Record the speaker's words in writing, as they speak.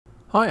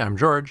Hi, I'm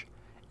George,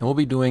 and we'll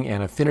be doing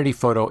an Affinity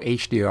Photo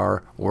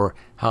HDR or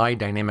High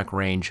Dynamic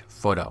Range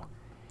photo.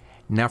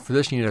 Now for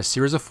this you need a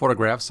series of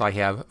photographs. I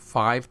have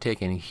 5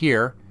 taken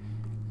here.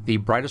 The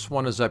brightest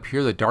one is up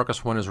here, the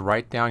darkest one is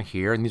right down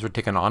here, and these were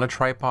taken on a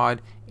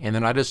tripod, and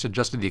then I just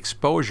adjusted the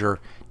exposure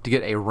to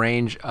get a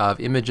range of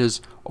images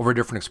over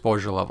different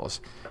exposure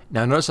levels.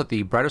 Now notice that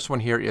the brightest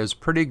one here is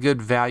pretty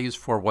good values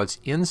for what's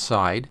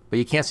inside, but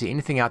you can't see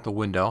anything out the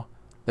window.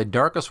 The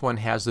darkest one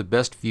has the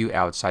best view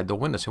outside the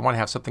window, so you want to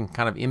have something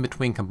kind of in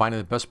between, combining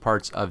the best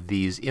parts of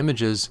these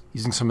images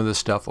using some of this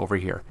stuff over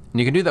here. And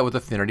you can do that with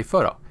Affinity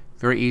Photo.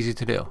 Very easy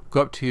to do.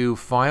 Go up to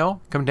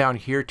File, come down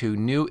here to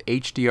New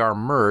HDR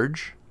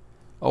Merge,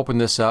 open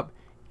this up,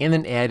 and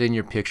then add in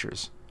your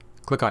pictures.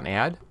 Click on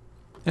Add,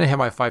 and I have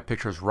my 5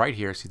 pictures right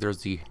here. See,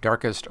 there's the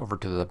darkest over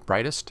to the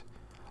brightest.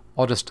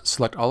 I'll just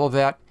select all of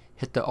that,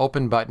 hit the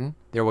Open button.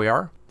 There we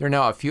are. There are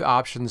now a few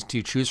options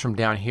to choose from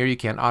down here. You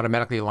can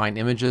automatically align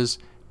images.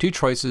 2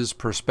 choices,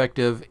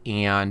 perspective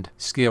and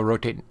scale,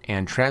 rotate,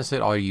 and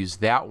translate. I'll use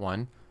that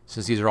one.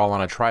 Since these are all on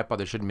a tripod,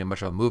 there shouldn't be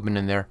much of a movement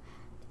in there.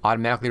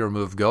 Automatically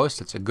remove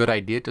ghosts. It's a good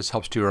idea. It just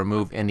helps to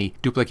remove any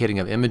duplicating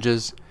of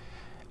images.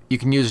 You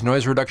can use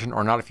noise reduction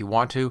or not if you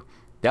want to.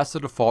 That's the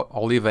default.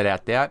 I'll leave it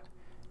at that.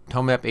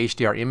 Tone map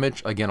HDR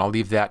image. Again, I'll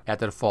leave that at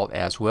the default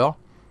as well.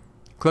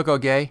 Click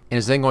OK, and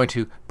it's then going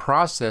to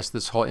process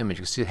this whole image.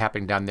 You can see it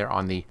happening down there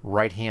on the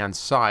right-hand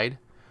side.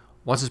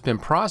 Once it's been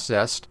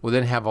processed, we'll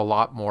then have a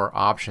lot more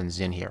options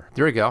in here.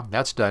 There we go,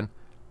 that's done.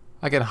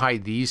 I can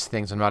hide these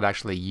things. I'm not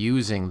actually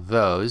using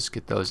those.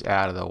 Get those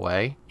out of the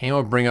way. And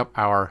we'll bring up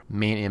our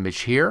main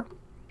image here.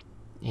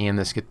 And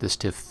let's get this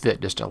to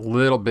fit just a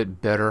little bit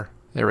better.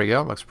 There we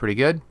go, looks pretty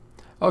good.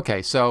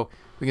 Okay, so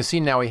we can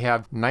see now we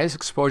have nice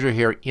exposure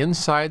here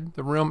inside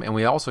the room, and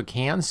we also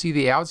can see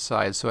the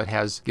outside, so it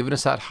has given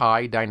us that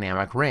high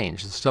dynamic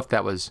range. The stuff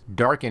that was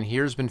dark in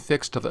here has been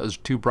fixed, stuff that was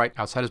too bright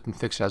outside has been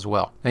fixed as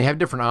well. Now you have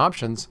different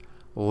options.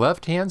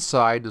 Left hand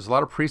side, there's a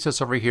lot of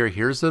presets over here.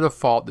 Here's the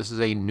default. This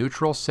is a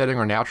neutral setting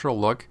or natural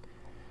look.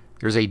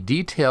 There's a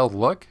detailed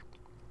look.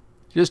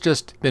 It's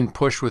just been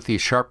pushed with the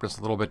sharpness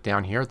a little bit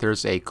down here.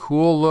 There's a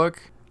cool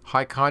look,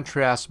 high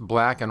contrast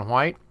black and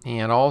white,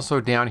 and also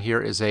down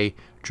here is a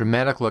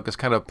dramatic look. It's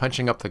kind of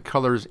punching up the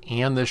colors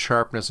and the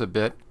sharpness a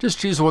bit. Just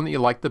choose the one that you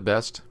like the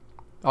best.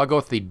 I'll go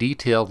with the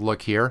detailed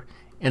look here,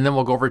 and then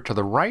we'll go over to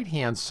the right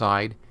hand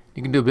side.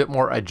 You can do a bit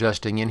more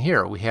adjusting in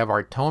here. We have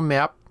our tone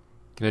map.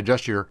 You can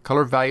adjust your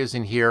color values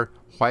in here,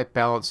 white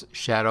balance,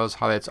 shadows,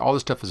 highlights, all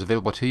this stuff is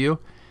available to you.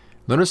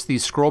 Notice the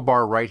scroll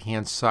bar right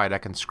hand side. I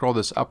can scroll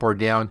this up or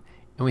down,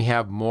 and we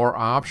have more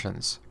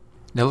options.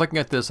 Now looking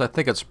at this, I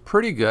think it's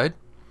pretty good.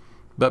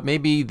 But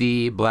maybe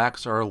the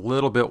blacks are a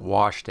little bit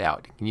washed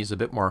out. You can use a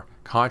bit more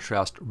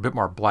contrast, a bit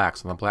more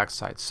blacks on the black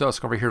side. So let's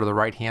go over here to the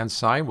right hand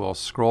side. We'll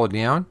scroll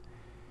down.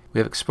 We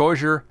have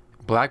exposure,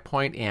 black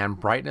point, and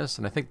brightness.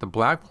 And I think the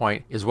black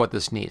point is what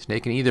this needs. Now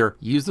you can either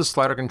use the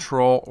slider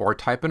control or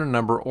type in a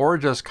number or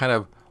just kind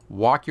of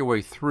walk your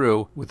way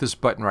through with this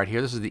button right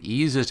here. This is the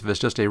easiest if it's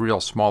just a real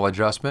small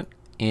adjustment.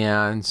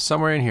 And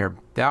somewhere in here,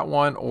 that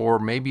one or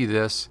maybe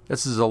this.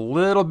 This is a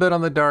little bit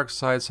on the dark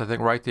side, so I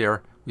think right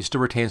there we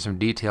still retain some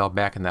detail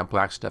back in that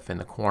black stuff in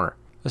the corner.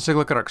 Let's take a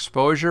look at our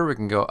exposure. We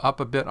can go up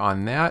a bit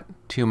on that.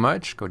 Too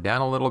much. Go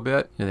down a little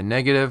bit to the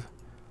negative.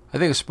 I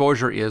think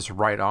exposure is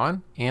right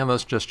on. And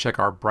let's just check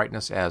our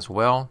brightness as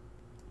well.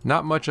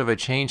 Not much of a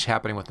change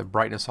happening with the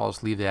brightness. I'll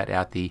just leave that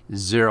at the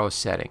 0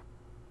 setting.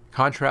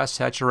 Contrast,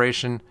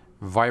 saturation,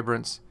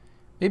 vibrance.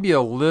 Maybe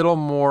a little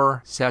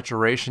more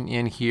saturation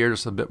in here,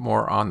 just a bit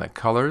more on the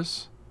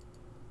colors.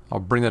 I'll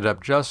bring that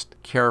up just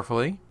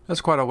carefully. That's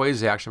quite a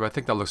ways actually, but I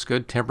think that looks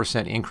good.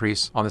 10%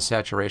 increase on the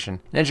saturation.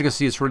 And as you can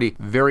see, it's really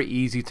very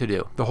easy to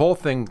do. The whole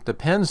thing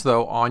depends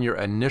though on your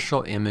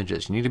initial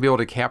images. You need to be able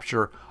to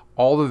capture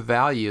all the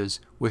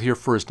values with your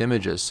first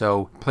images.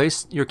 So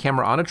place your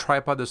camera on a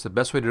tripod. That's the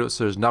best way to do it,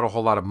 so there's not a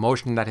whole lot of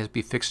motion that has to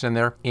be fixed in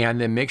there.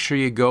 And then make sure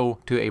you go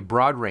to a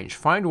broad range.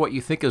 Find what you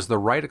think is the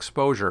right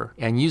exposure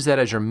and use that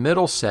as your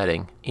middle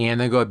setting,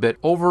 and then go a bit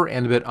over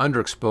and a bit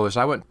underexposed.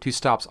 I went 2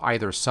 stops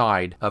either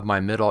side of my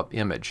middle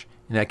image,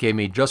 and that gave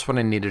me just what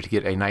I needed to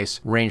get a nice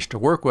range to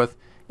work with.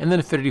 And then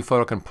Affinity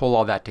Photo can pull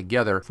all that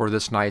together for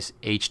this nice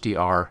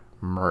HDR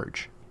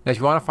merge. Now if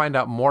you want to find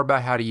out more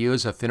about how to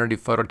use Affinity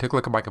Photo, take a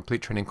look at my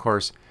complete training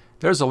course.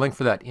 There's a link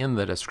for that in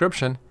the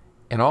description,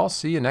 and I'll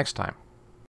see you next time.